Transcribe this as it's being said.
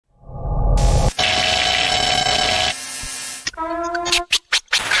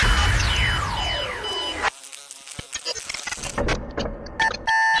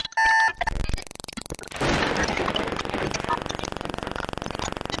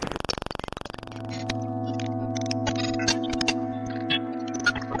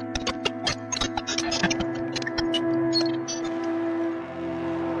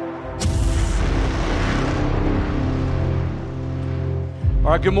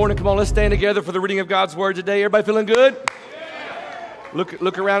All right, good morning. Come on, let's stand together for the reading of God's Word today. Everybody feeling good?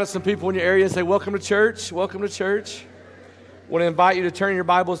 Look around at some people in your area and say, welcome to church. Welcome to church. I want to invite you to turn your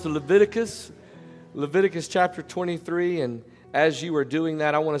Bibles to Leviticus chapter 23. And as you are doing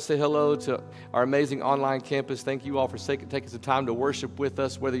that, I want to say hello to our amazing online campus. Thank you all for taking some time to worship with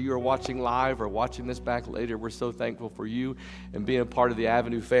us, whether you are watching live or watching this back later. We're so thankful for you and being a part of the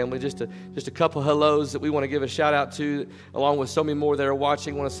Avenue family. Just a couple hellos that we want to give a shout out to, along with so many more that are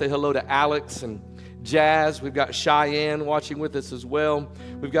watching. I want to say hello to Alex and Jazz. We've got Cheyenne watching with us as well.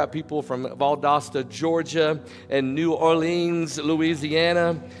 We've got people from Valdosta, Georgia, and New Orleans,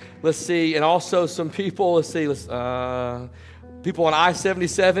 Louisiana. Let's see, and also some people, people on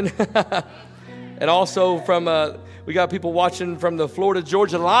I-77. And also we got people watching from the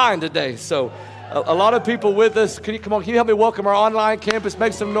Florida-Georgia line today. So a lot of people with us. Can you help me welcome our online campus?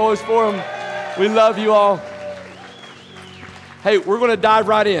 Make some noise for them. We love you all. Hey, we're going to dive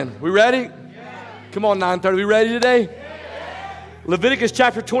right in. We ready? Come on, 9:30. We ready today? Leviticus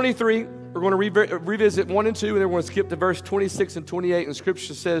chapter 23. We're going to revisit 1 and 2, and then we're going to skip to verse 26 and 28. And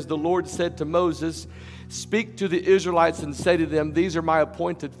Scripture says, the Lord said to Moses, speak to the Israelites and say to them, these are my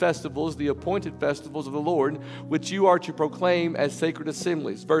appointed festivals, the appointed festivals of the Lord, which you are to proclaim as sacred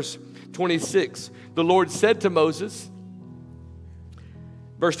assemblies. Verse 26, the Lord said to Moses,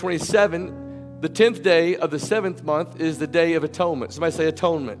 verse 27, the 10th day of the 7th month is the day of atonement. Somebody say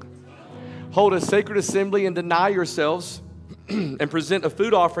atonement. Hold a sacred assembly and deny yourselves and present a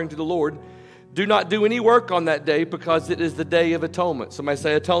food offering to the Lord. Do not do any work on that day because it is the day of atonement. Somebody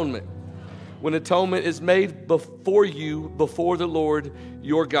say atonement. When atonement is made before the Lord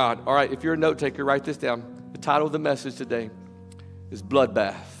your God. All right, if you're a note taker, write this down. The title of the message today is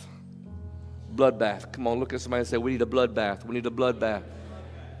Bloodbath. Bloodbath. Come on, look at somebody and say, we need a bloodbath. We need a bloodbath.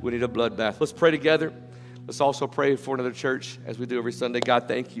 We need a bloodbath. Let's pray together. Let's also pray for another church as we do every Sunday. God,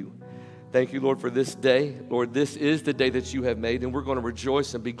 thank you. Thank you, Lord, for this day. Lord, this is the day that you have made, and we're going to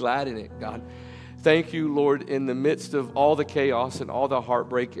rejoice and be glad in it, God. Thank you, Lord, in the midst of all the chaos and all the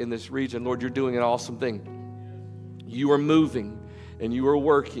heartbreak in this region. Lord, you're doing an awesome thing. You are moving, and you are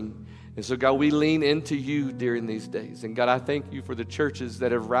working. And so, God, we lean into you during these days. And, God, I thank you for the churches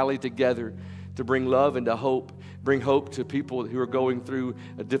that have rallied together to bring love and to hope, bring hope to people who are going through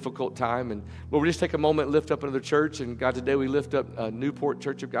a difficult time. And, Lord, we just take a moment and lift up another church. And, God, today we lift up Newport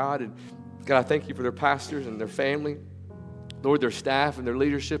Church of God. And, God, I thank you for their pastors and their family, Lord, their staff and their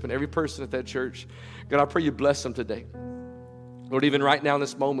leadership and every person at that church. God, I pray you bless them today. Lord, even right now in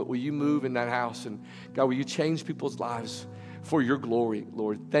this moment, will you move in that house? And God, will you change people's lives for your glory,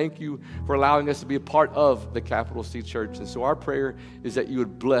 Lord? Thank you for allowing us to be a part of the Capital C Church. And so our prayer is that you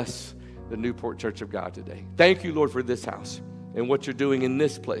would bless the Newport Church of God today. Thank you, Lord, for this house and what you're doing in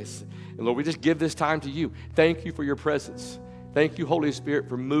this place. And Lord, we just give this time to you. Thank you for your presence. Thank you, Holy Spirit,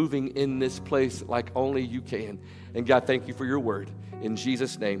 for moving in this place like only you can. And God, thank you for your word. In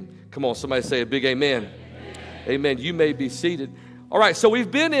Jesus' name. Come on, somebody say a big amen. Amen. You may be seated. All right, so we've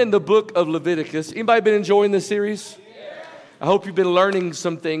been in the book of Leviticus. Anybody been enjoying this series? I hope you've been learning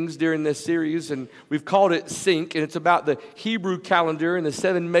some things during this series, and we've called it Sync, and it's about the Hebrew calendar and the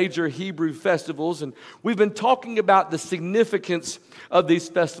 7 major Hebrew festivals, and we've been talking about the significance of these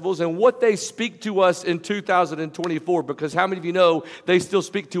festivals and what they speak to us in 2024, because how many of you know they still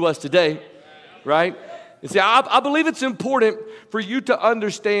speak to us today, right? And see, I believe it's important for you to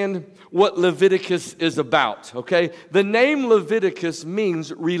understand what Leviticus is about, okay? The name Leviticus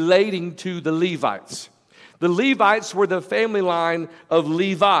means relating to the Levites. The Levites were the family line of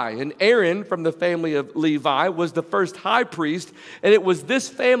Levi, and Aaron from the family of Levi was the first high priest, and it was this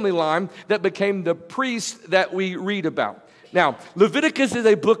family line that became the priest that we read about. Now, Leviticus is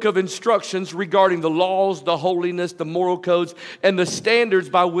a book of instructions regarding the laws, the holiness, the moral codes, and the standards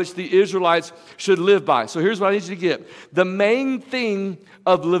by which the Israelites should live by. So here's what I need you to get. The main thing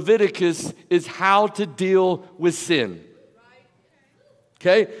of Leviticus is how to deal with sin.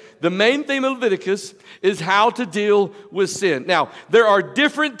 Okay? The main theme of Leviticus is how to deal with sin. Now, there are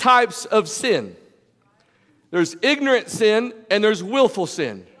different types of sin. There's ignorant sin and there's willful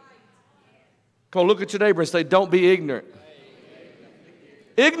sin. Come on, look at your neighbor and say, don't be ignorant.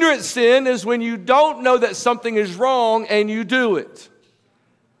 Ignorant sin is when you don't know that something is wrong and you do it.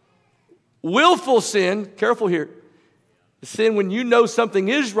 Willful sin, careful here, sin when you know something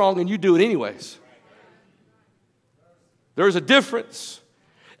is wrong and you do it anyways. There's a difference.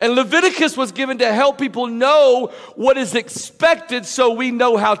 And Leviticus was given to help people know what is expected so we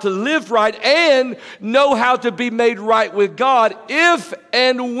know how to live right and know how to be made right with God if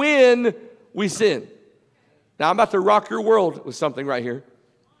and when we sin. Now, I'm about to rock your world with something right here.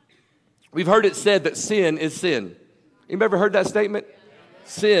 We've heard it said that sin is sin. Anybody ever heard that statement?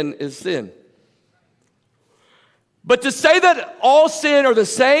 Sin is sin. But to say that all sin are the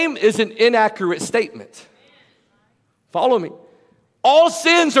same is an inaccurate statement. Follow me. All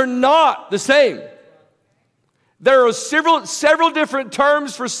sins are not the same. There are several different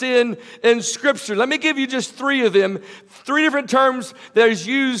terms for sin in Scripture. Let me give you just three of them. Three different terms that is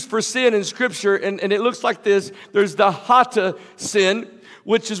used for sin in Scripture, and it looks like this. There's the hata sin,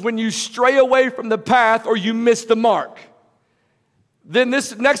 which is when you stray away from the path or you miss the mark. Then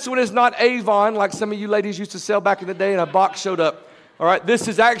this next one is not Avon, like some of you ladies used to sell back in the day and a box showed up. All right, this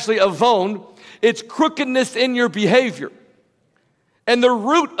is actually avon. It's crookedness in your behavior. And the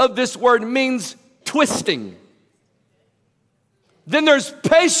root of this word means twisting. Then there's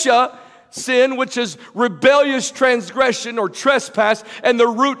pesha sin, which is rebellious transgression or trespass. And the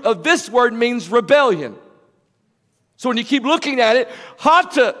root of this word means rebellion. So when you keep looking at it,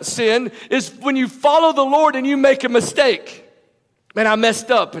 hata sin is when you follow the Lord and you make a mistake. Man, I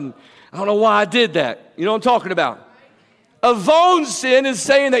messed up and I don't know why I did that. You know what I'm talking about? Avon sin is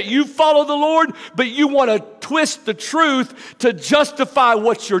saying that you follow the Lord, but you want to twist the truth to justify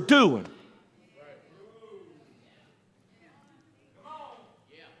what you're doing.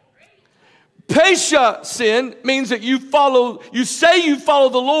 Pesha sin means that you say you follow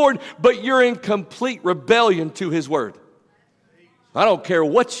the Lord, but you're in complete rebellion to His word. I don't care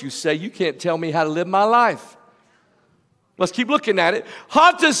what you say, you can't tell me how to live my life. Let's keep looking at it.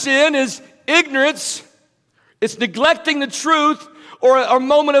 Hata sin is ignorance. It's neglecting the truth or a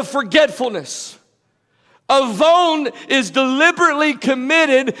moment of forgetfulness. Avon is deliberately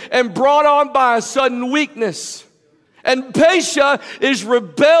committed and brought on by a sudden weakness. And pesha is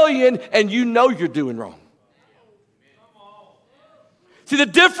rebellion and you know you're doing wrong. See, the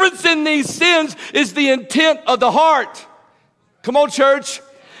difference in these sins is the intent of the heart. Come on, church.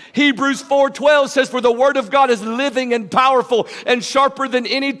 Hebrews 4:12 says, for the word of God is living and powerful and sharper than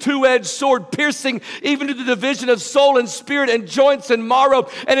any two-edged sword, piercing even to the division of soul and spirit and joints and marrow,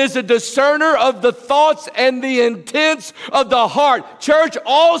 and is a discerner of the thoughts and the intents of the heart. Church,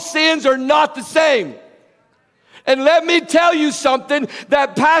 all sins are not the same. And let me tell you something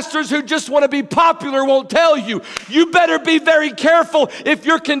that pastors who just want to be popular won't tell you. You better be very careful if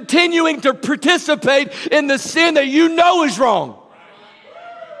you're continuing to participate in the sin that you know is wrong.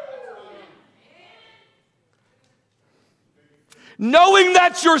 Knowing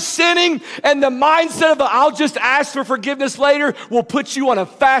that you're sinning and the mindset of I'll just ask for forgiveness later will put you on a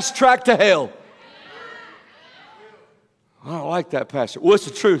fast track to hell. I don't like that, Pastor. Well, it's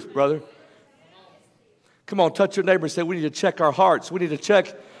the truth, brother. Come on, touch your neighbor and say, we need to check our hearts. We need to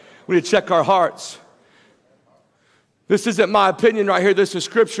check our hearts. This isn't my opinion right here. This is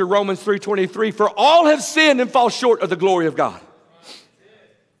Scripture, Romans 3:23. For all have sinned and fall short of the glory of God.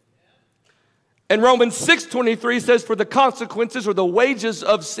 And Romans 6:23 says, for the consequences or the wages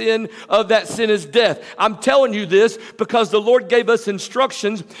of sin, of that sin is death. I'm telling you this because the Lord gave us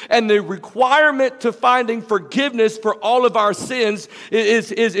instructions, and the requirement to finding forgiveness for all of our sins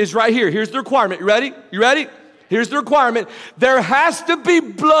is right here. Here's the requirement. You ready? You ready? Here's the requirement. There has to be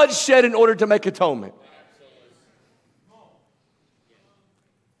bloodshed in order to make atonement.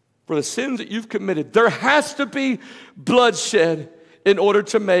 For the sins that you've committed, there has to be bloodshed in order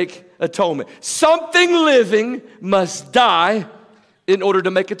to make atonement. Something living must die in order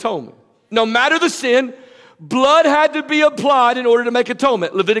to make atonement. No matter the sin, blood had to be applied in order to make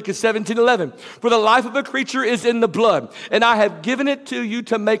atonement. Leviticus 17:11. For the life of a creature is in the blood, and I have given it to you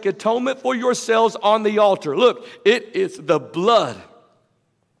to make atonement for yourselves on the altar. Look, it is the blood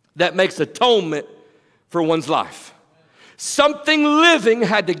that makes atonement for one's life. Something living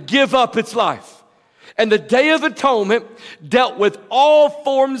had to give up its life. And the Day of Atonement dealt with all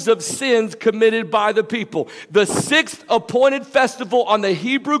forms of sins committed by the people. The sixth appointed festival on the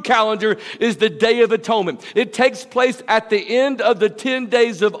Hebrew calendar is the Day of Atonement. It takes place at the end of the 10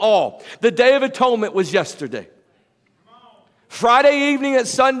 days of awe. The Day of Atonement was yesterday. Friday evening at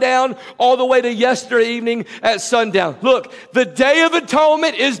sundown, all the way to yesterday evening at sundown. Look, the Day of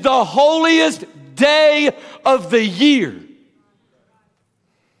Atonement is the holiest day of the year.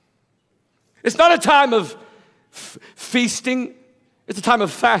 It's not a time of feasting. It's a time of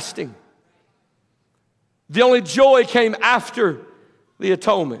fasting. The only joy came after the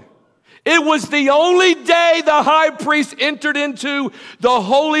atonement. It was the only day the high priest entered into the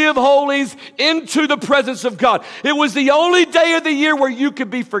Holy of Holies, into the presence of God. It was the only day of the year where you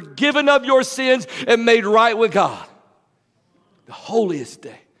could be forgiven of your sins and made right with God. The holiest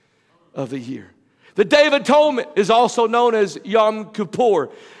day of the year. The Day of Atonement is also known as Yom Kippur,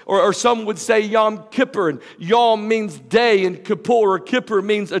 or some would say Yom Kippur. And Yom means day, and Kippur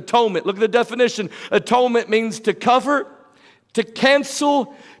means atonement. Look at the definition. Atonement means to cover, to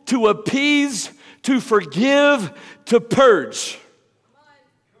cancel, to appease, to forgive, to purge.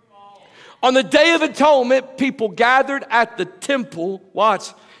 On the Day of Atonement, people gathered at the temple.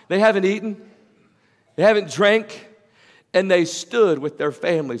 Watch, they haven't eaten, they haven't drank, and they stood with their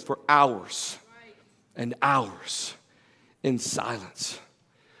families for hours and hours in silence,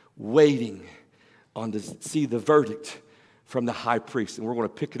 waiting on to see the verdict from the high priest. And we're going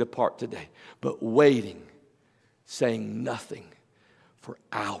to pick it apart today. But waiting, saying nothing for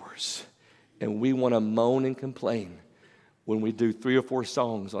hours. And we want to moan and complain when we do 3 or 4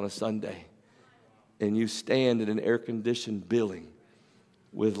 songs on a Sunday. And you stand in an air-conditioned building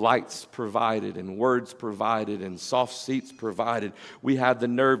with lights provided and words provided and soft seats provided. We have the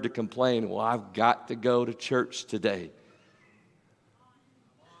nerve to complain, well, I've got to go to church today.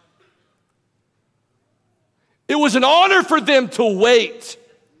 It was an honor for them to wait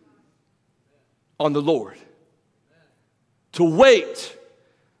on the Lord. To wait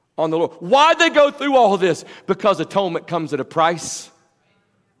on the Lord. Why'd they go through all this? Because atonement comes at a price.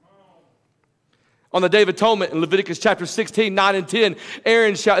 On the Day of Atonement in Leviticus chapter 16, 9 and 10,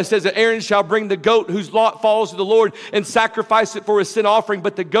 it says that Aaron shall bring the goat whose lot falls to the Lord and sacrifice it for a sin offering.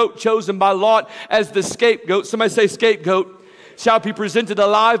 But the goat chosen by Lot as the scapegoat, somebody say scapegoat, shall be presented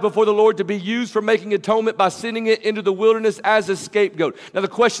alive before the Lord to be used for making atonement by sending it into the wilderness as a scapegoat. Now the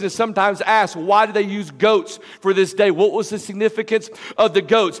question is sometimes asked, why did they use goats for this day? What was the significance of the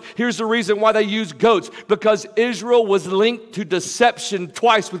goats? Here's the reason why they used goats. Because Israel was linked to deception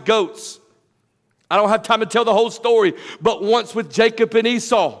twice with goats. I don't have time to tell the whole story, but once with Jacob and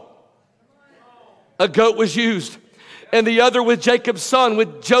Esau, a goat was used. And the other with Jacob's son,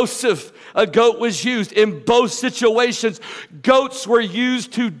 with Joseph, a goat was used. In both situations, goats were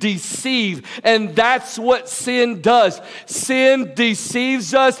used to deceive. And that's what sin does. Sin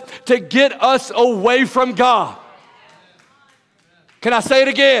deceives us to get us away from God. Can I say it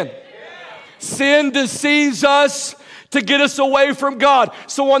again? Sin deceives us to get us away from God.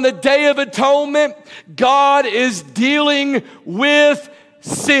 So on the Day of Atonement, God is dealing with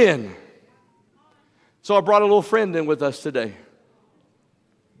sin. So I brought a little friend in with us today.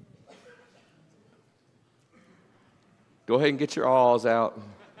 Go ahead and get your awls out.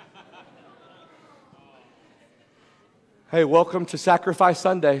 Hey, welcome to Sacrifice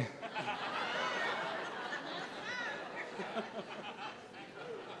Sunday.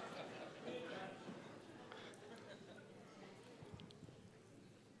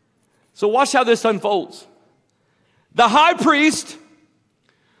 So watch how this unfolds. The high priest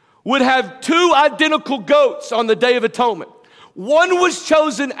would have 2 identical goats on the Day of Atonement. One was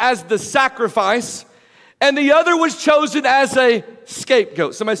chosen as the sacrifice, and the other was chosen as a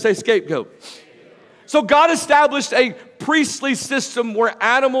scapegoat. Somebody say scapegoat. So God established a priestly system where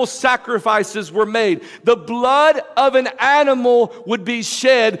animal sacrifices were made. The blood of an animal would be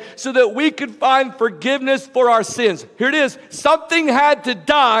shed so that we could find forgiveness for our sins. Here it is. Something had to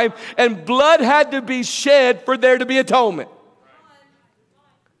die and blood had to be shed for there to be atonement.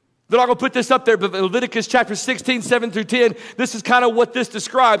 They're not going to put this up there, but in Leviticus chapter 16, 7 through 10, this is kind of what this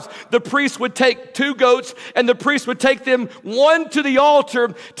describes. The priest would take 2 goats, and the priest would take them, one to the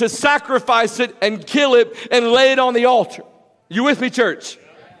altar to sacrifice it and kill it and lay it on the altar. You with me, church?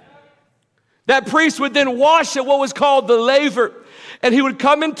 That priest would then wash at what was called the laver, and he would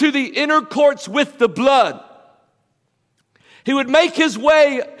come into the inner courts with the blood. He would make his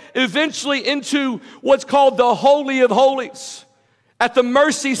way eventually into what's called the Holy of Holies. At the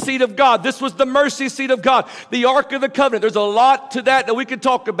mercy seat of God. This was the mercy seat of God. The Ark of the Covenant. There's a lot to that we could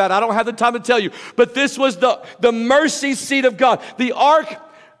talk about. I don't have the time to tell you. But this was the mercy seat of God. The Ark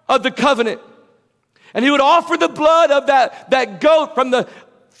of the Covenant. And he would offer the blood of that goat from the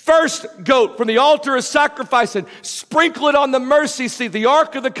first goat from the altar of sacrifice and sprinkle it on the mercy seat, the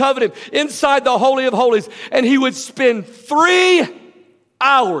Ark of the Covenant, inside the Holy of Holies. And he would spend 3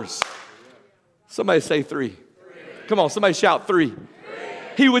 hours. Somebody say 3. Come on, somebody shout 3.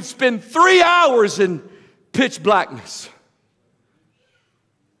 He would spend 3 hours in pitch blackness,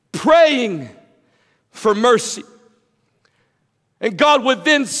 praying for mercy. And God would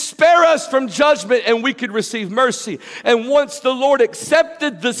then spare us from judgment and we could receive mercy. And once the Lord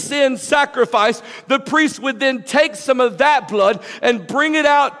accepted the sin sacrifice, the priest would then take some of that blood and bring it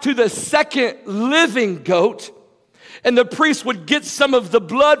out to the second living goat. And the priest would get some of the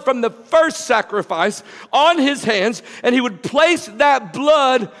blood from the first sacrifice on his hands, and he would place that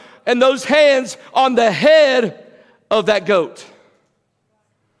blood and those hands on the head of that goat.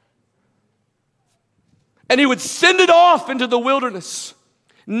 And he would send it off into the wilderness,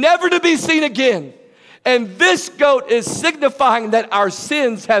 never to be seen again. And this goat is signifying that our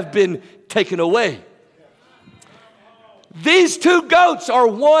sins have been taken away. These two goats are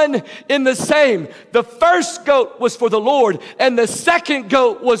one in the same. The first goat was for the Lord, and the second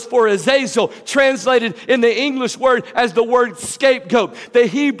goat was for Azazel, translated in the English word as the word scapegoat. The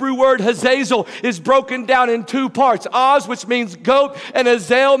Hebrew word Hazazel is broken down in two parts. Oz, which means goat, and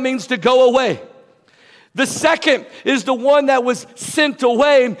Azazel means to go away. The second is the one that was sent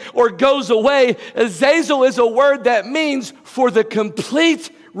away or goes away. Azazel is a word that means for the complete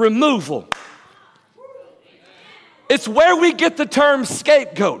removal. It's where we get the term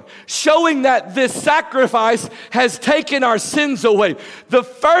scapegoat, showing that this sacrifice has taken our sins away. The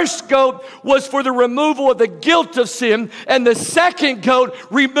first goat was for the removal of the guilt of sin, and the second goat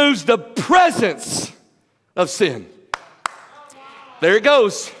removes the presence of sin. There it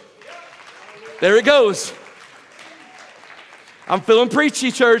goes. There it goes. I'm feeling preachy,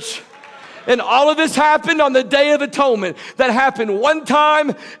 church. And all of this happened on the Day of Atonement. That happened one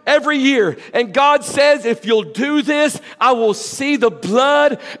time every year. And God says, if you'll do this, I will see the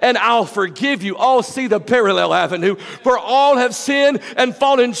blood and I'll forgive you. All see the parallel avenue. For all have sinned and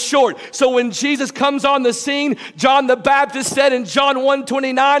fallen short. So when Jesus comes on the scene, John the Baptist said in John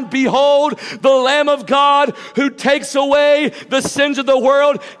 1:29, behold, the Lamb of God who takes away the sins of the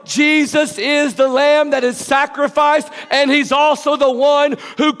world. Jesus is the Lamb that is sacrificed, and he's also the one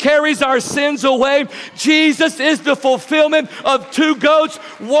who carries our sins away. Jesus is the fulfillment of two goats.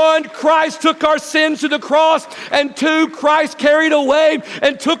 One, Christ took our sins to the cross, and two, Christ carried away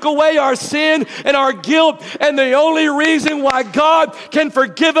and took away our sin and our guilt. And the only reason why God can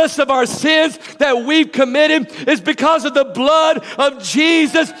forgive us of our sins that we've committed is because of the blood of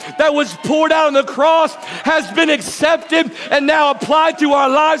Jesus that was poured out on the cross, has been accepted and now applied to our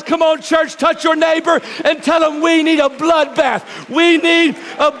lives. Come on, church, touch your neighbor and tell them we need a bloodbath. We need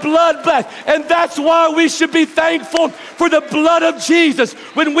a bloodbath. And that's why we should be thankful for the blood of Jesus.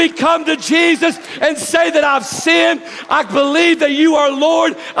 When we come to Jesus and say that I've sinned, I believe that you are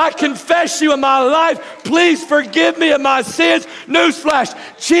Lord, I confess you in my life, please forgive me of my sins. Newsflash,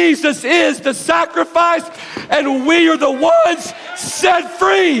 Jesus is the sacrifice and we are the ones set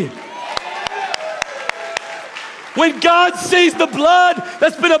free. When God sees the blood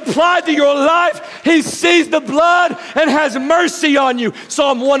that's been applied to your life, he sees the blood and has mercy on you.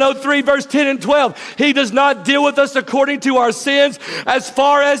 Psalm 103, verse 10 and 12. He does not deal with us according to our sins. As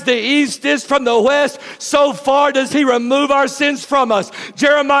far as the east is from the west, so far does he remove our sins from us.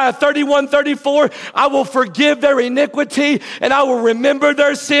 Jeremiah 31:34. I will forgive their iniquity and I will remember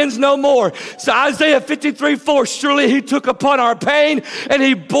their sins no more. So Isaiah 53:4. Surely he took upon our pain and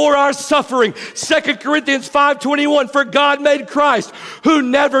he bore our suffering. 2 Corinthians 5:20. For God made Christ, who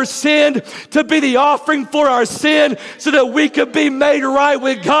never sinned, to be the offering for our sin so that we could be made right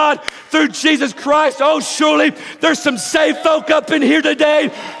with God through Jesus Christ. Oh, surely there's some saved folk up in here today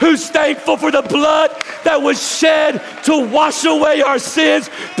who's thankful for the blood that was shed to wash away our sins.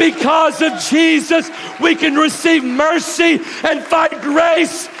 Because of Jesus, we can receive mercy and find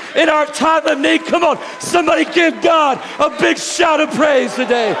grace in our time of need. Come on, somebody give God a big shout of praise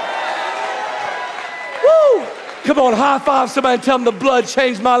today. Woo! Come on, high five somebody and tell them the blood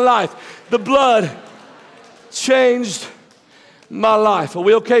changed my life. The blood changed my life. Are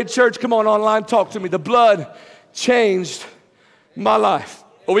we okay, church? Come on, online, talk to me. The blood changed my life.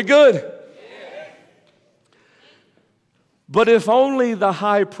 Are we good? But if only the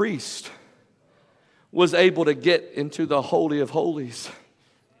high priest was able to get into the Holy of Holies,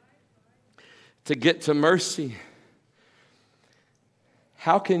 to get to mercy,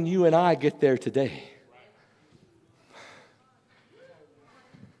 how can you and I get there today?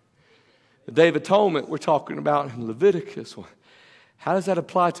 The Day of Atonement we're talking about in Leviticus. How does that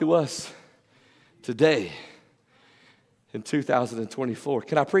apply to us today in 2024?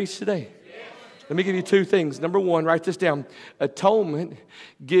 Can I preach today? Yes. Let me give you two things. Number one, write this down. Atonement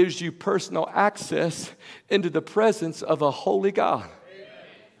gives you personal access into the presence of a holy God.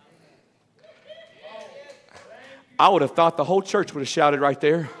 I would have thought the whole church would have shouted right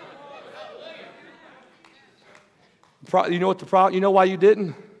there. You know what the problem? You know why you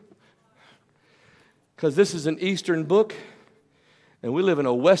didn't? Because this is an Eastern book, and we live in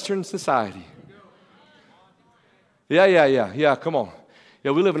a Western society. Yeah, come on.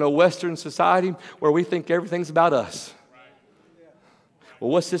 Yeah, we live in a Western society where we think everything's about us. Well,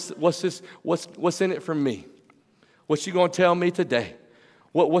 what's in it for me? What you gonna tell me today?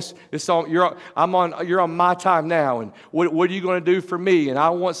 What's this song? You're on my time now, and what are you gonna do for me? And I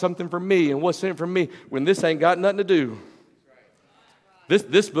want something for me, and what's in it for me? When this ain't got nothing to do.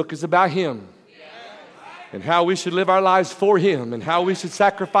 This book is about him. And how we should live our lives for him, and how we should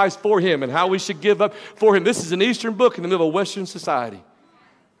sacrifice for him, and how we should give up for him. This is an Eastern book in the middle of Western society.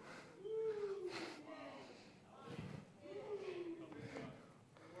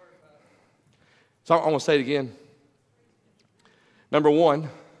 So I'm going to say it again. Number one,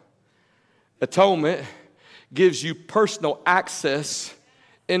 atonement gives you personal access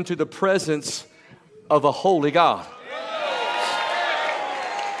into the presence of a holy God.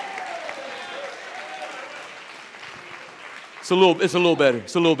 It's a little better. It's a little better.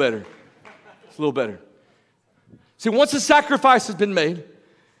 It's a little better. See, once the sacrifice has been made,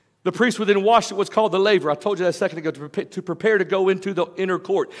 the priest would then wash it, what's called the laver. I told you that a second ago, to prepare to go into the inner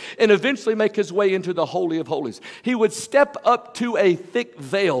court and eventually make his way into the Holy of Holies. He would step up to a thick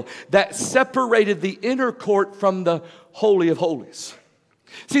veil that separated the inner court from the Holy of Holies.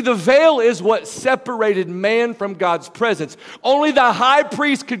 See, the veil is what separated man from God's presence. Only the high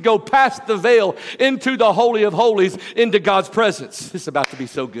priest could go past the veil into the Holy of Holies, into God's presence. This is about to be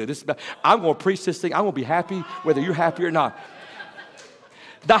so good. I'm going to preach this thing. I'm going to be happy whether you're happy or not.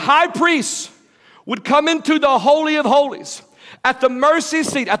 The high priest would come into the Holy of Holies at the mercy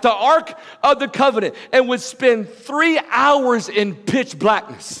seat, at the Ark of the Covenant, and would spend 3 hours in pitch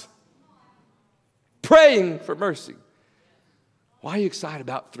blackness praying for mercy. Why are you excited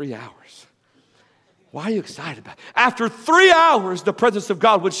about 3 hours? Why are you excited about it? After 3 hours, the presence of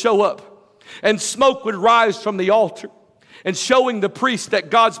God would show up and smoke would rise from the altar, and showing the priest that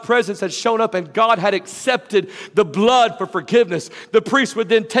God's presence had shown up and God had accepted the blood for forgiveness. The priest would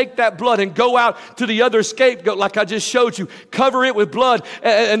then take that blood and go out to the other scapegoat like I just showed you, cover it with blood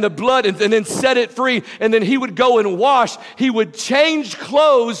and the blood and then set it free. And then he would go and wash. He would change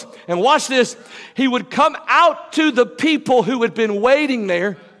clothes and watch this. He would come out to the people who had been waiting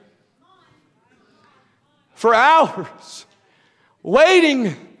there for hours,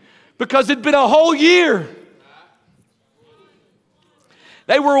 waiting because it'd been a whole year.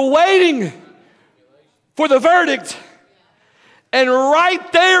 They were waiting for the verdict. And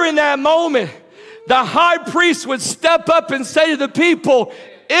right there in that moment, the high priest would step up and say to the people,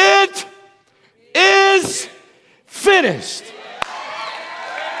 "It is finished."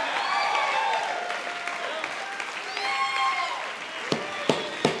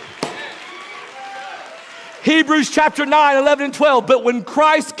 Hebrews chapter 9, 11 and 12. But when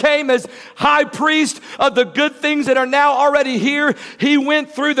Christ came as high priest of the good things that are now already here, he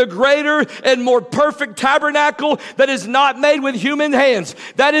went through the greater and more perfect tabernacle that is not made with human hands.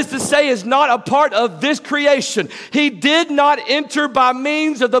 That is to say, is not a part of this creation. He did not enter by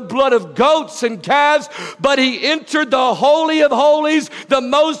means of the blood of goats and calves, but he entered the Holy of Holies, the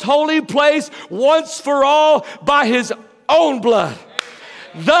most holy place, once for all by his own blood,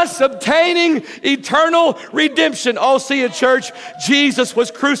 thus obtaining eternal redemption. Oh, see it, church. Jesus was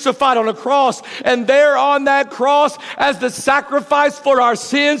crucified on a cross, and there on that cross, as the sacrifice for our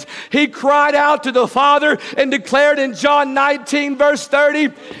sins, he cried out to the Father and declared in John 19, verse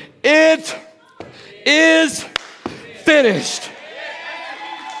 30, "It is finished."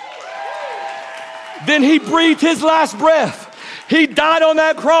 Then he breathed his last breath. He died on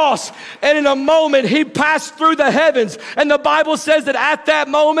that cross, and in a moment, he passed through the heavens. And the Bible says that at that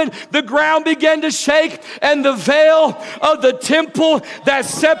moment, the ground began to shake, and the veil of the temple that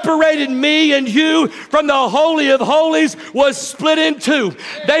separated me and you from the Holy of Holies was split in two.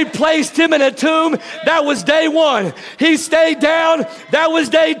 They placed him in a tomb. That was day one. He stayed down. That was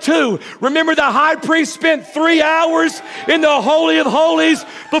day two. Remember, the high priest spent 3 hours in the Holy of Holies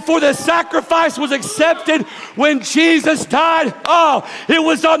before the sacrifice was accepted. When Jesus died, oh, it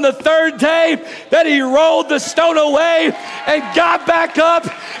was on the third day that he rolled the stone away and got back up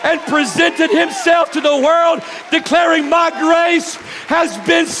and presented himself to the world, declaring, "My grace has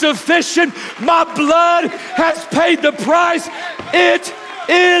been sufficient. My blood has paid the price. It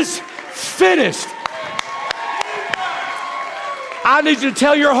is finished." I need you to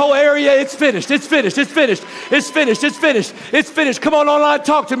tell your whole area, "It's finished, it's finished, it's finished, it's finished, it's finished, it's finished." Come on online,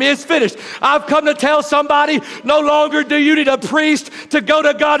 talk to me. It's finished. I've come to tell somebody, no longer do you need a priest to go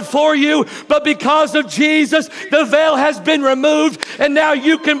to God for you, but because of Jesus, the veil has been removed, and now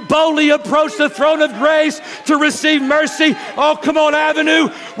you can boldly approach the throne of grace to receive mercy. Oh, come on, Avenue.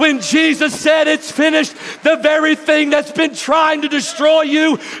 When Jesus said it's finished, the very thing that's been trying to destroy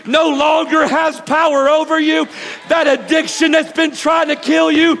you no longer has power over you. That addiction that's been trying to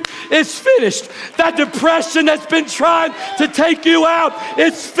kill you, it's finished. That depression that's been trying to take you out,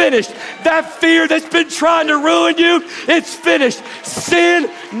 it's finished. That fear that's been trying to ruin you, it's finished.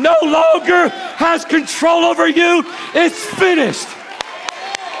 Sin no longer has control over you. It's finished.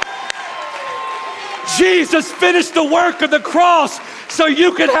 Jesus finished the work of the cross so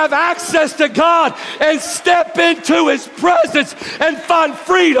you can have access to God and step into His presence and find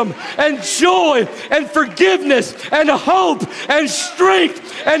freedom and joy and forgiveness and hope and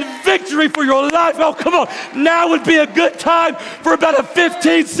strength and victory for your life. Oh, come on. Now would be a good time for about a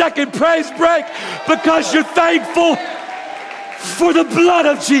 15-second praise break because you're thankful for the blood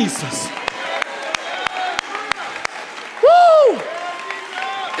of Jesus. Woo!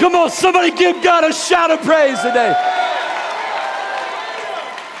 Come on, somebody give God a shout of praise today.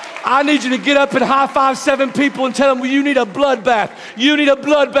 I need you to get up and high five 7 people and tell them, well, you need a bloodbath. You need a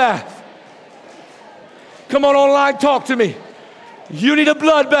bloodbath. Come on online, talk to me. You need a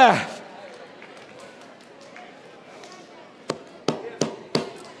bloodbath.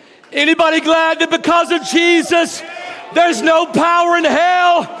 Anybody glad that because of Jesus, there's no power in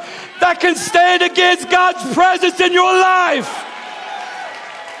hell that can stand against God's presence in your life?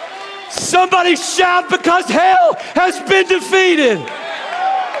 Somebody shout, because hell has been defeated.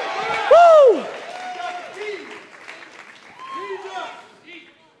 Woo!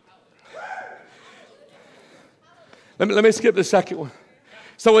 Let me skip the second one.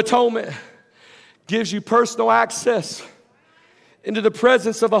 So atonement gives you personal access into the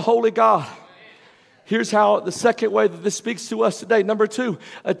presence of a holy God. Here's how the second way that this speaks to us today. Number 2,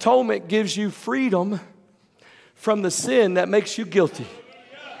 atonement gives you freedom from the sin that makes you guilty.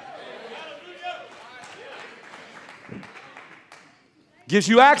 Gives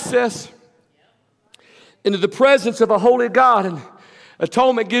you access into the presence of a holy God. And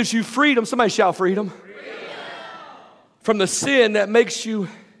atonement gives you freedom. Somebody shout freedom. Freedom. From the sin that makes you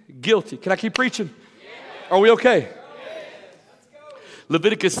guilty. Can I keep preaching? Yeah. Are we okay? Yeah.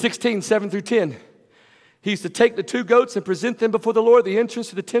 Leviticus 16, 7 through 10. He's to take the 2 goats and present them before the Lord at the entrance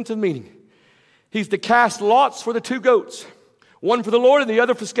to the tent of meeting. He's to cast lots for the 2 goats, one for the Lord and the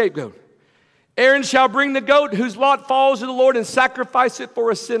other for scapegoat. Aaron shall bring the goat whose lot falls to the Lord and sacrifice it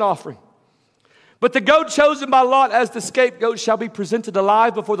for a sin offering. But the goat chosen by Lot as the scapegoat shall be presented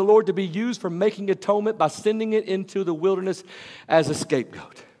alive before the Lord to be used for making atonement by sending it into the wilderness as a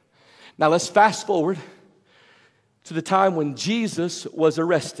scapegoat. Now let's fast forward to the time when Jesus was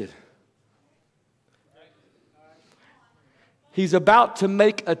arrested. He's about to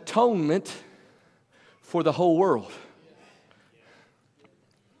make atonement for the whole world.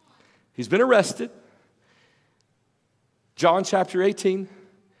 He's been arrested. John chapter 18.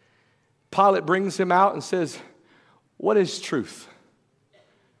 Pilate brings him out and says, what is truth?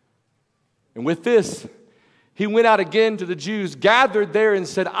 And with this, he went out again to the Jews gathered there and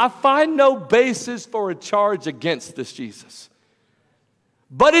said, I find no basis for a charge against this Jesus.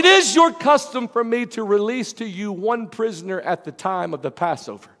 But it is your custom for me to release to you one prisoner at the time of the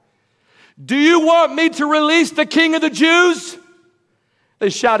Passover. Do you want me to release the King of the Jews? They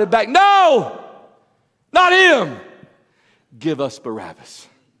shouted back, no, not him. Give us Barabbas.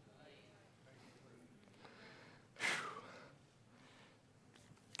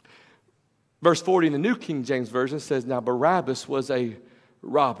 Verse 40 in the New King James Version says, now Barabbas was a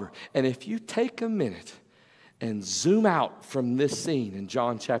robber. And if you take a minute and zoom out from this scene in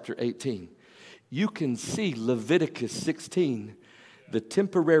John chapter 18, you can see Leviticus 16, the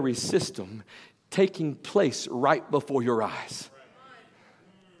temporary system, taking place right before your eyes.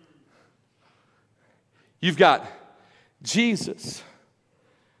 You've got Jesus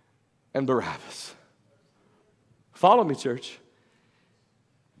and Barabbas. Follow me, church.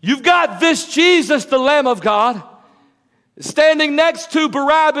 You've got this Jesus, the Lamb of God, standing next to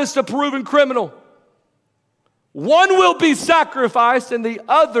Barabbas, the proven criminal. One will be sacrificed and the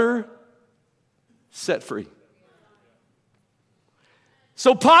other set free.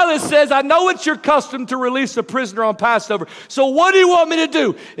 So Pilate says, I know it's your custom to release a prisoner on Passover. So what do you want me to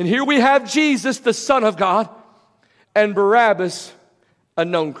do? And here we have Jesus, the Son of God, and Barabbas, a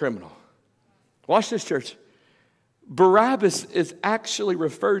known criminal. Watch this, church. Barabbas is actually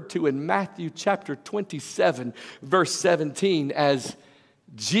referred to in Matthew chapter 27, verse 17 as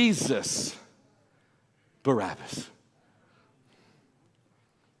Jesus Barabbas.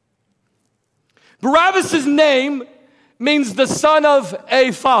 Barabbas' name means the son of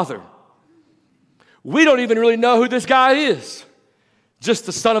a father. We don't even really know who this guy is. Just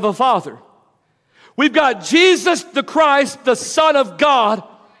the son of a father. We've got Jesus the Christ, the Son of God,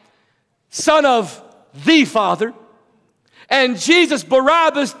 son of the Father, and Jesus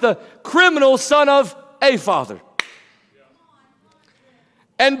Barabbas, the criminal son of a father.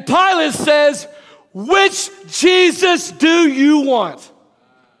 And Pilate says, which Jesus do you want?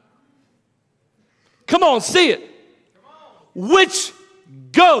 Come on, see it. Which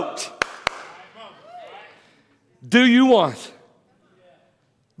goat do you want?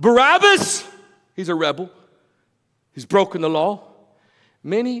 Barabbas, he's a rebel. He's broken the law.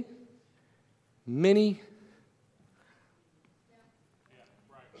 Many, many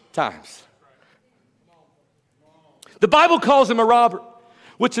times. The Bible calls him a robber,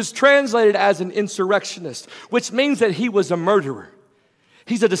 which is translated as an insurrectionist, which means that he was a murderer.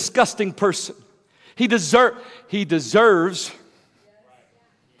 He's a disgusting person. He deserves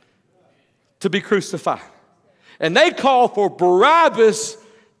to be crucified. And they call for Barabbas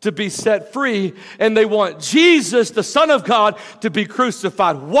to be set free, and they want Jesus, the Son of God, to be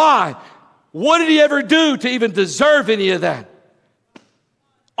crucified. Why? What did he ever do to even deserve any of that?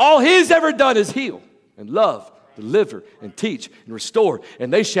 All he's ever done is heal and love, deliver and teach and restore.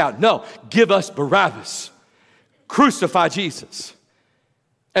 And they shout, no, give us Barabbas. Crucify Jesus.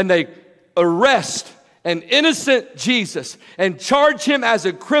 And they arrest an innocent Jesus and charge him as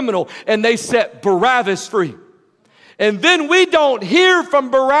a criminal, and they set Barabbas free. And then we don't hear from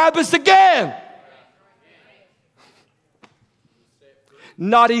Barabbas again.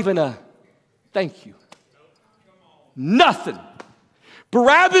 Not even a thank you. Nothing.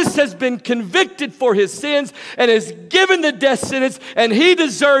 Barabbas has been convicted for his sins and is given the death sentence, and he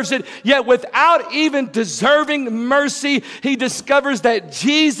deserves it. Yet without even deserving mercy, he discovers that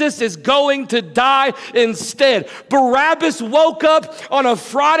Jesus is going to die instead. Barabbas woke up on a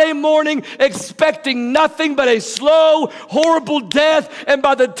Friday morning expecting nothing but a slow, horrible death. And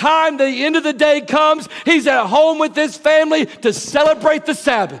by the time the end of the day comes, he's at home with his family to celebrate the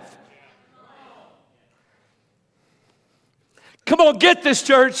Sabbath. Come on, get this,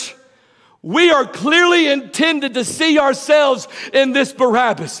 church. We are clearly intended to see ourselves in this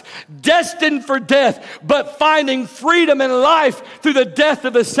Barabbas, destined for death, but finding freedom and life through the death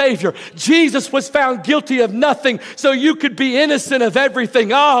of a Savior. Jesus was found guilty of nothing, so you could be innocent of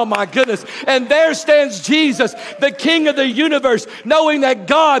everything. Oh, my goodness. And there stands Jesus, the King of the universe, knowing that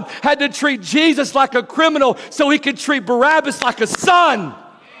God had to treat Jesus like a criminal so he could treat Barabbas like a son.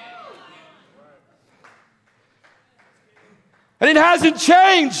 And it hasn't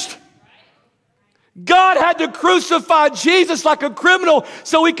changed. God had to crucify Jesus like a criminal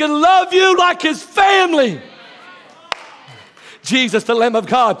so he could love you like his family. Jesus, the Lamb of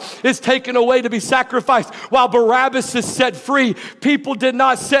God, is taken away to be sacrificed while Barabbas is set free. People did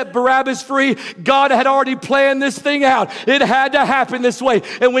not set Barabbas free. God had already planned this thing out. It had to happen this way.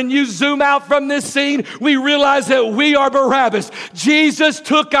 And when you zoom out from this scene, we realize that we are Barabbas. Jesus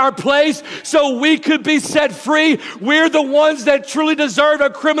took our place so we could be set free. We're the ones that truly deserve a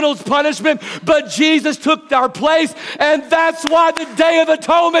criminal's punishment, but Jesus took our place, and that's why the Day of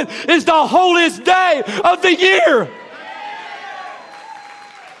Atonement is the holiest day of the year.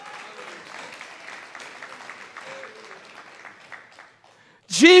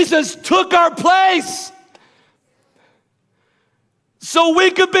 Jesus took our place so we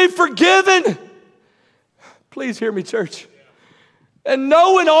could be forgiven. Please hear me, church. And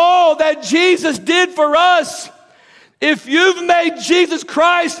knowing all that Jesus did for us, if you've made Jesus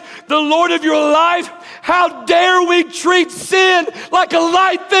Christ the Lord of your life, how dare we treat sin like a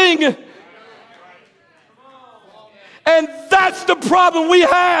light thing? And that's the problem we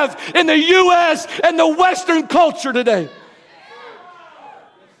have in the U.S. and the Western culture today.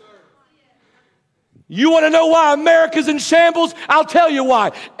 You want to know why America's in shambles? I'll tell you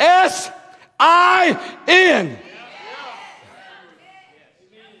why. S-I-N.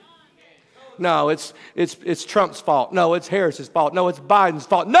 No, it's Trump's fault. No, it's Harris's fault. No, it's Biden's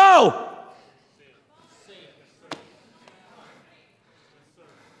fault. No!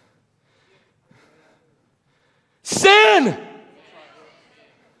 Sin!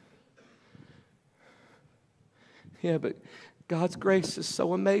 Yeah, but God's grace is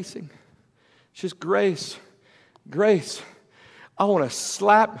so amazing. It's just grace. Grace. I want to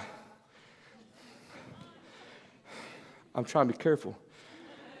slap. I'm trying to be careful.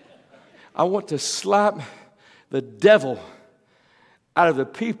 I want to slap the devil out of the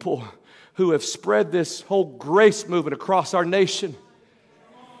people who have spread this whole grace movement across our nation.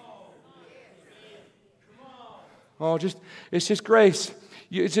 Oh, it's just grace.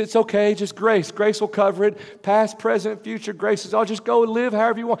 It's okay, just grace. Grace will cover it. Past, present, future, grace is all. Just go and live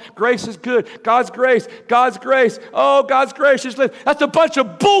however you want. Grace is good. God's grace. God's grace. Oh, God's grace. Just live. That's a bunch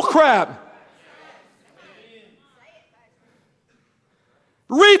of bull crap.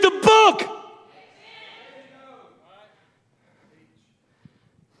 Read the book.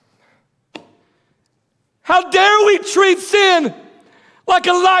 How dare we treat sin like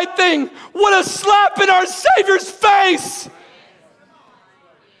a light thing? What a slap in our Savior's face.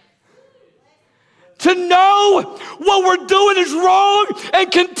 To know what we're doing is wrong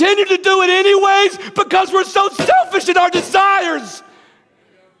and continue to do it anyways because we're so selfish in our desires.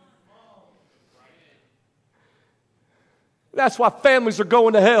 That's why families are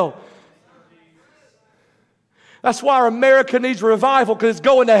going to hell. That's why our America needs revival, because it's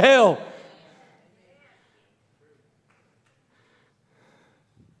going to hell.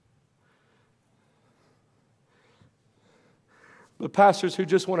 The pastors who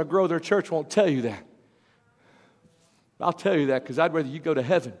just want to grow their church won't tell you that. I'll tell you that because I'd rather you go to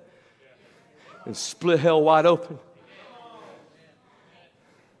heaven and split hell wide open.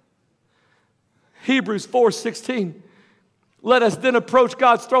 Hebrews 4:16. Let us then approach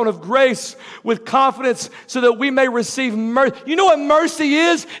God's throne of grace with confidence so that we may receive mercy. You know what mercy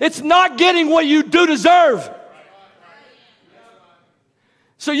is? It's not getting what you do deserve.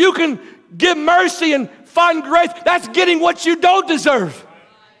 So you can get mercy and find grace. That's getting what you don't deserve.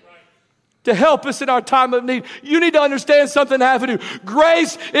 To help us in our time of need. You need to understand something happening.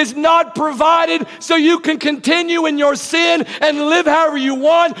 Grace is not provided so you can continue in your sin and live however you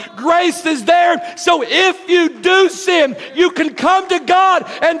want. Grace is there so if you do sin, you can come to God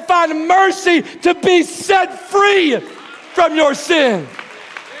and find mercy to be set free from your sin.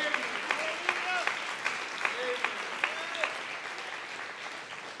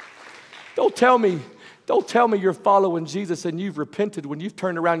 Don't tell me you're following Jesus and you've repented when you've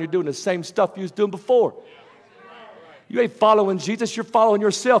turned around and you're doing the same stuff you was doing before. You ain't following Jesus, you're following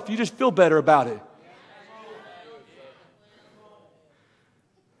yourself. You just feel better about it.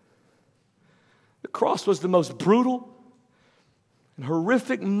 The cross was the most brutal and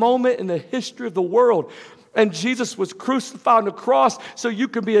horrific moment in the history of the world. And Jesus was crucified on the cross so you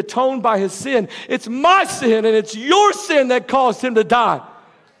can be atoned by his sin. It's my sin and it's your sin that caused him to die.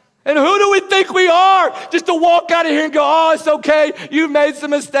 And who do we think we are just to walk out of here and go, oh, it's okay. You've made some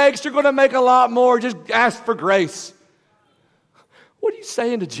mistakes. You're going to make a lot more. Just ask for grace. What are you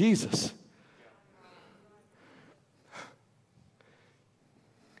saying to Jesus?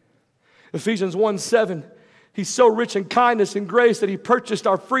 Ephesians 1:7. He's so rich in kindness and grace that he purchased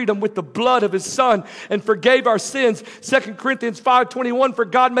our freedom with the blood of his son and forgave our sins. 2 Corinthians 5:21, for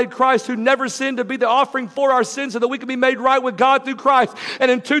God made Christ who never sinned to be the offering for our sins so that we can be made right with God through Christ.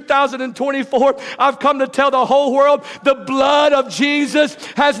 And in 2024, I've come to tell the whole world the blood of Jesus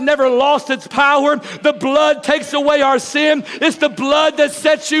has never lost its power. The blood takes away our sin. It's the blood that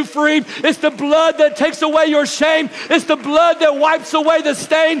sets you free. It's the blood that takes away your shame. It's the blood that wipes away the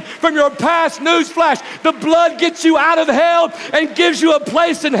stain from your past. Newsflash, the blood gets you out of hell and gives you a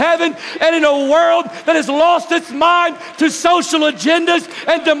place in heaven. And in a world that has lost its mind to social agendas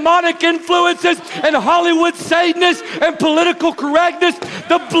and demonic influences and Hollywood Satanists and political correctness,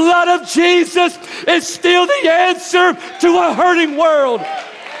 the blood of Jesus is still the answer to a hurting world.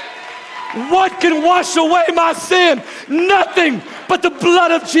 What can wash away my sin? Nothing but the blood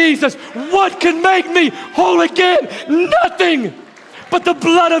of Jesus. What can make me whole again? Nothing but the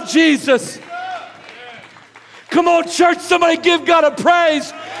blood of Jesus. Come on, church, somebody give God a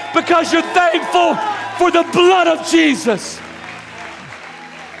praise because you're thankful for the blood of Jesus.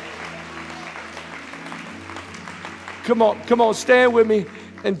 Come on, stand with me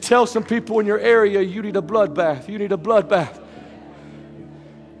and tell some people in your area you need a bloodbath. You need a bloodbath.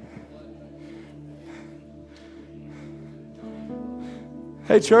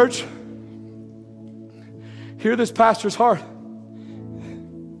 Hey, church, hear this pastor's heart.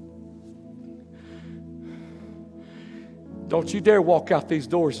 Don't you dare walk out these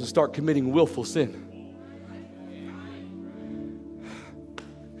doors and start committing willful sin.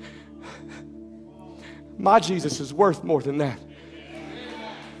 My Jesus is worth more than that.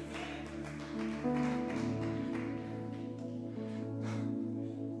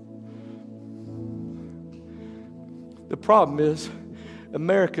 The problem is,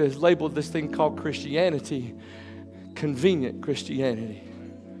 America has labeled this thing called Christianity convenient Christianity.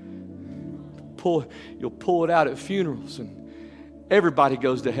 You'll pull it out at funerals and everybody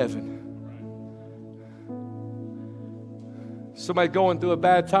goes to heaven. Somebody going through a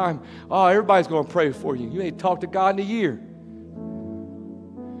bad time, oh, everybody's going to pray for you. You ain't talked to God in a year.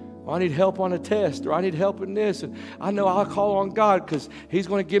 I need help on a test, or I need help in this, and I know I'll call on God because he's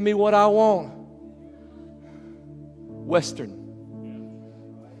going to give me what I want. Western.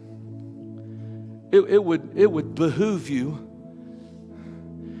 It would behoove you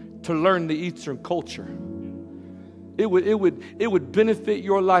to learn the Eastern culture. It would benefit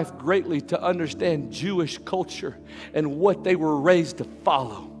your life greatly to understand Jewish culture and what they were raised to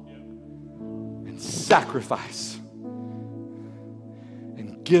follow and sacrifice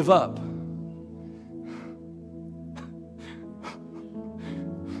and give up.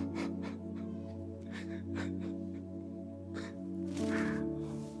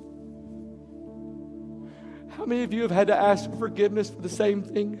 How many of you have had to ask for forgiveness for the same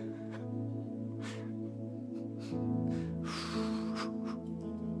thing?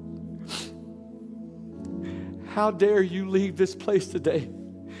 How dare you leave this place today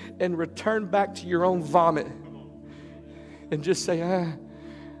and return back to your own vomit and just say,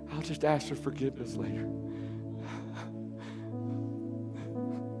 I'll just ask for forgiveness later.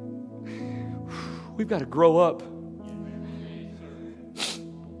 We've got to grow up.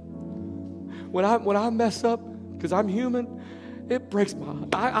 When I mess up, because I'm human, it breaks my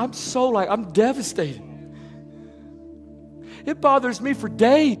heart. I'm devastated. It bothers me for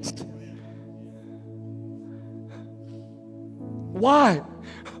days. Why?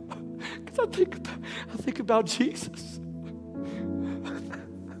 Because I think about Jesus.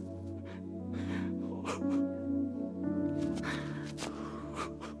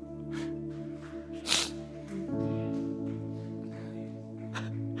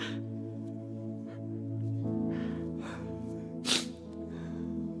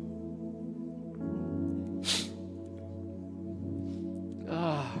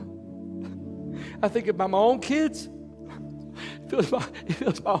 I think about my own kids. It feels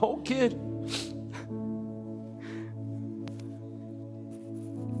my own kid.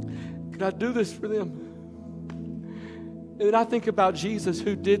 Could I do this for them? And then I think about Jesus,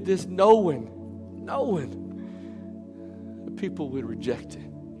 who did this knowing that people would reject it.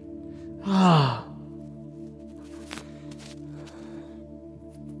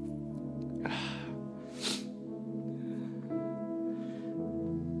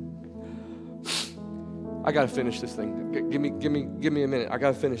 I got to finish this thing. Give me a minute. I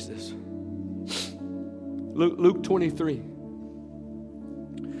got to finish this. Luke 23,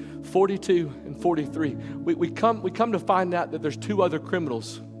 42 and 43. We come to find out that there's two other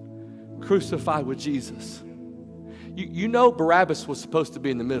criminals crucified with Jesus. You know Barabbas was supposed to be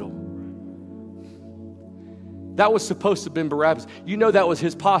in the middle. That was supposed to have been Barabbas. You know that was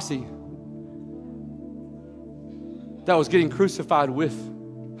his posse that was getting crucified with.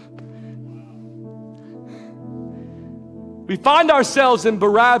 We find ourselves in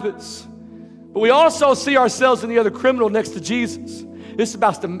Barabbas, but we also see ourselves in the other criminal next to Jesus.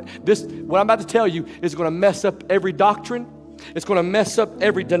 What I'm about to tell you is going to mess up every doctrine. It's going to mess up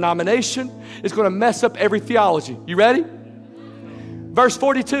every denomination. It's going to mess up every theology. You ready? Verse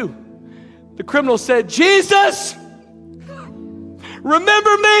 42. The criminal said, Jesus,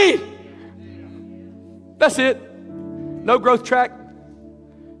 remember me. That's it. No growth track.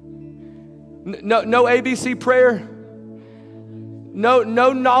 No ABC prayer. No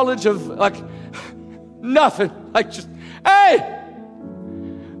knowledge of nothing. Just, hey,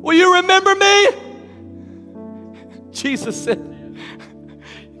 will you remember me? Jesus said,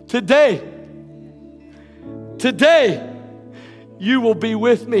 today, you will be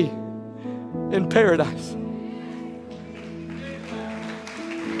with me in paradise.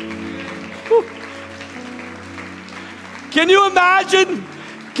 Whew. Can you imagine?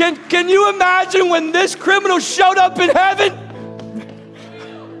 Can you imagine when this criminal showed up in heaven?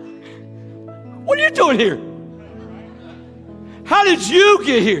 What are you doing here? How did you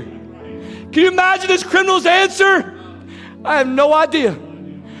get here? Can you imagine this criminal's answer? I have no idea.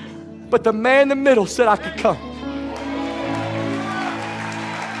 But the man in the middle said I could come.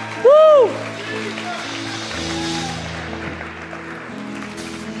 Woo!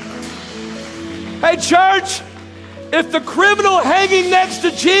 Hey, church, if the criminal hanging next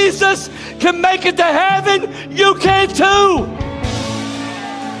to Jesus can make it to heaven, you can too.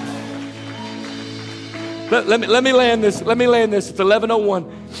 Let me land this. Let me land this. It's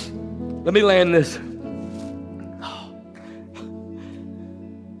 11:01. Let me land this.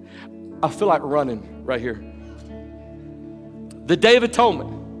 I feel like running right here. The Day of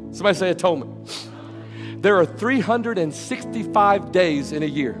Atonement. Somebody say atonement. There are 365 days in a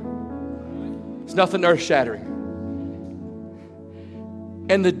year. It's nothing earth-shattering.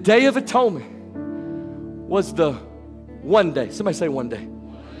 And the Day of Atonement was the one day. Somebody say one day.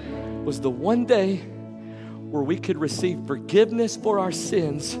 Was the one day where we could receive forgiveness for our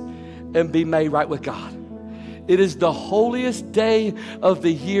sins and be made right with God. It is the holiest day of the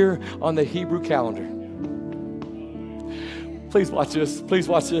year on the Hebrew calendar. Please watch this. Please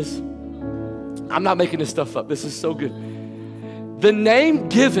watch this. I'm not making this stuff up. This is so good. The name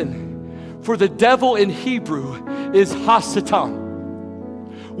given for the devil in Hebrew is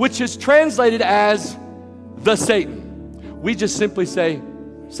Hasatan, which is translated as the Satan. We just simply say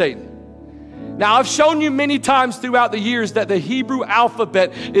Satan. Now, I've shown you many times throughout the years that the Hebrew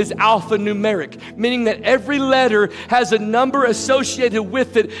alphabet is alphanumeric, meaning that every letter has a number associated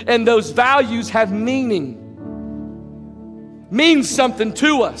with it, and those values have meaning. Means something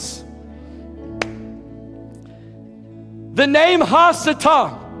to us. The name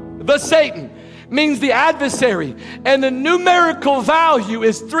Hasatan, the Satan, means the adversary, and the numerical value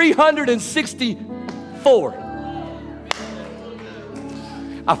is 364.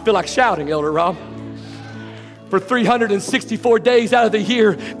 I feel like shouting, Elder Rob. For 364 days out of the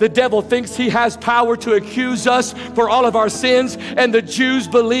year, the devil thinks he has power to accuse us for all of our sins. And the Jews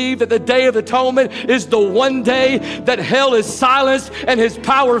believe that the Day of Atonement is the one day that hell is silenced and his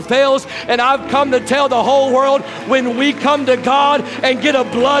power fails. And I've come to tell the whole world, when we come to God and get a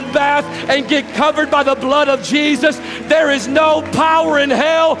blood bath and get covered by the blood of Jesus, there is no power in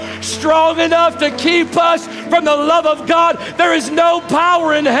hell strong enough to keep us from the love of God. There is no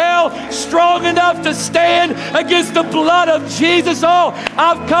power in hell strong enough to stand against the blood of Jesus. Oh,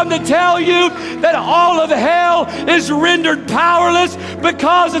 I've come to tell you that all of hell is rendered powerless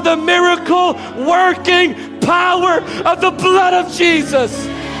because of the miracle working power of the blood of Jesus.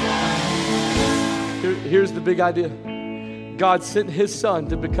 Here's the big idea. God sent his son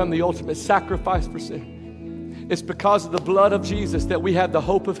to become the ultimate sacrifice for sin. It's because of the blood of Jesus that we have the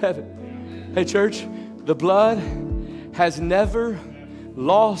hope of heaven. Hey church, the blood has never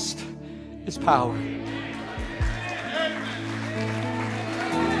lost its power.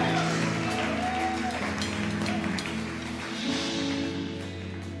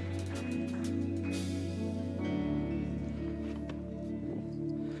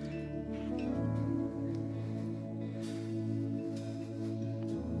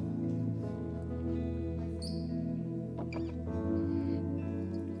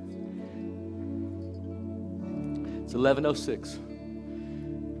 It's 11:06.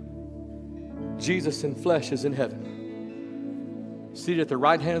 Jesus in flesh is in heaven, seated at the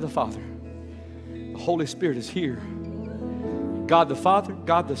right hand of the Father. The Holy Spirit is here. God the Father,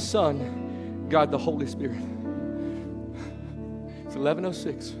 God the Son, God the Holy Spirit. It's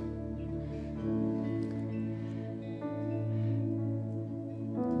 11:06.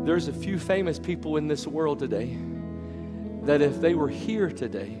 There's a few famous people in this world today that if they were here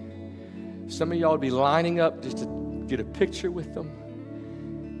today, some of y'all would be lining up just to get a picture with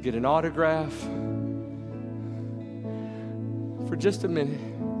them, get an autograph. For just a minute,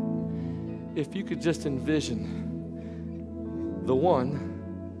 if you could just envision the one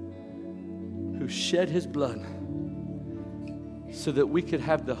who shed his blood so that we could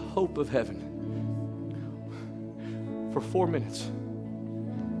have the hope of heaven. For 4 minutes.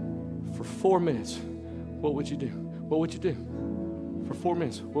 For 4 minutes, what would you do? What would you do? For 4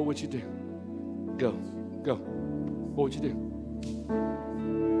 minutes, what would you do? Go. What would you do?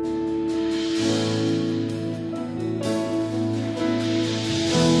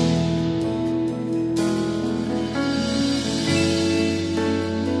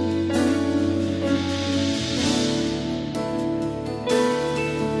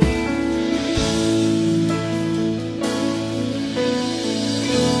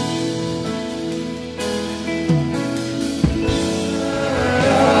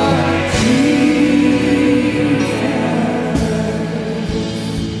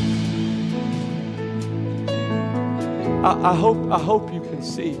 I hope you can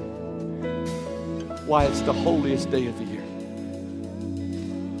see why it's the holiest day of the year.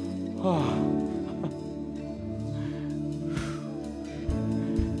 Oh.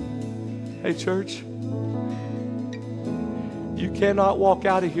 Hey, church, you cannot walk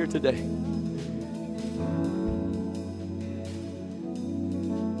out of here today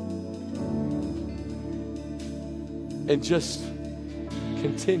and just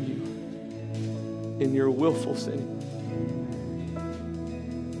continue in your willful sinning.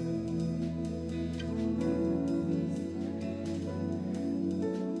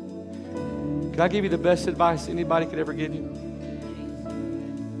 Can I give you the best advice anybody could ever give you?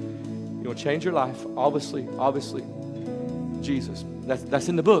 You want to change your life? Obviously, Jesus. That's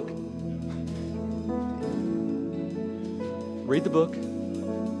in the book. Read the book.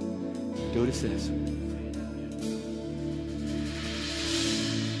 Do what it says.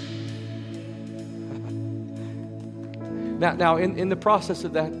 Now, in the process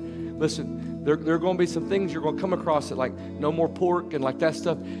of that, listen. There are going to be some things you're going to come across that, like no more pork and like that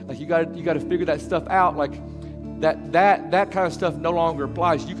stuff. Like you got to figure that stuff out. Like that kind of stuff no longer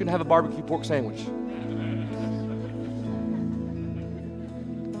applies. You can have a barbecue pork sandwich.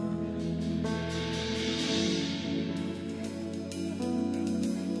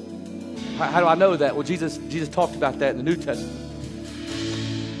 How do I know that? Well, Jesus talked about that in the New Testament.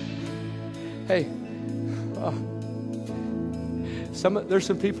 Hey. There's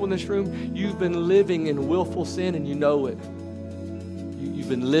some people in this room, you've been living in willful sin and you know it. You've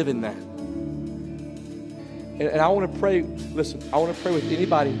been living that. And I want to pray, listen, I want to pray with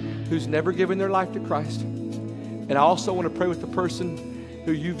anybody who's never given their life to Christ. And I also want to pray with the person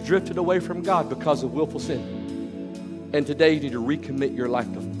who you've drifted away from God because of willful sin. And today you need to recommit your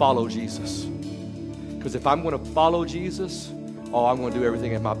life to follow Jesus. Because if I'm going to follow Jesus, oh, I'm going to do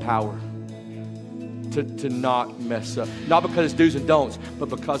everything in my power to not mess up. Not because it's do's and don'ts, but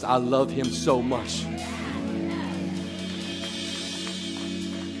because I love him so much.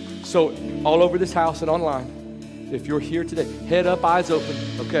 So all over this house and online, if you're here today, head up, eyes open,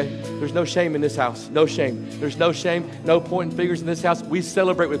 okay? There's no shame in this house, no shame. There's no shame, no pointing fingers in this house. We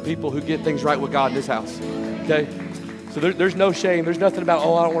celebrate with people who get things right with God in this house, okay? So there's no shame. There's nothing about,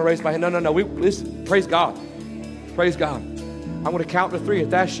 oh, I don't want to raise my hand. No. Listen, praise God. Praise God. I'm going to count to 3. If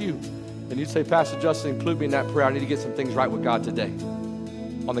that's you, and you'd say, Pastor Justin, include me in that prayer. I need to get some things right with God today.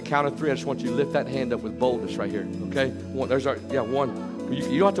 On the count of 3, I just want you to lift that hand up with boldness right here, okay? 1, there's our, 1.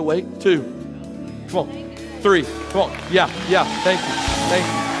 You don't have to wait. 2. Come on. 3. Come on. Yeah. Thank you.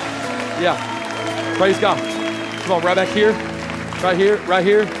 Yeah. Praise God. Come on, right back here. Right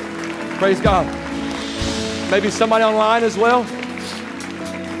here. Praise God. Maybe somebody online as well.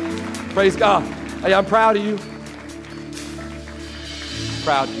 Praise God. Hey, I'm proud of you.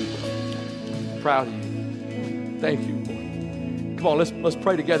 Proud of you. Proud of you. Thank you, Lord. Come on, let's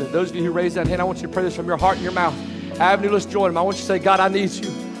pray together. Those of you who raised that hand, I want you to pray this from your heart and your mouth. Avenue, let's join them. I want you to say, God, I need you.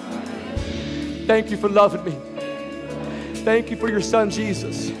 Thank you for loving me. Thank you for your son,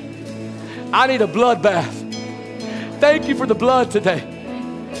 Jesus. I need a blood bath. Thank you for the blood today.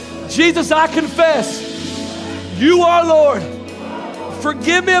 Jesus, I confess you are Lord.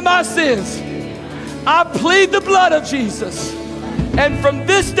 Forgive me of my sins. I plead the blood of Jesus. And from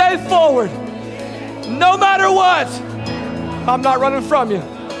this day forward, no matter what, I'm not running from you.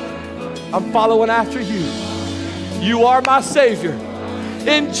 I'm following after you. You are my Savior.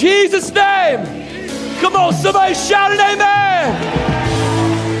 In Jesus' name. Come on, somebody shout an amen.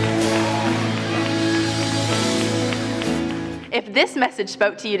 If this message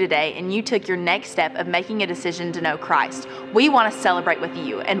spoke to you today and you took your next step of making a decision to know Christ, we want to celebrate with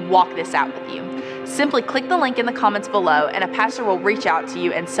you and walk this out with you. Simply click the link in the comments below and a pastor will reach out to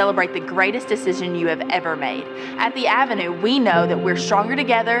you and celebrate the greatest decision you have ever made. At the Avenue, we know that we're stronger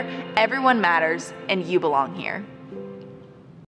together, everyone matters, and you belong here.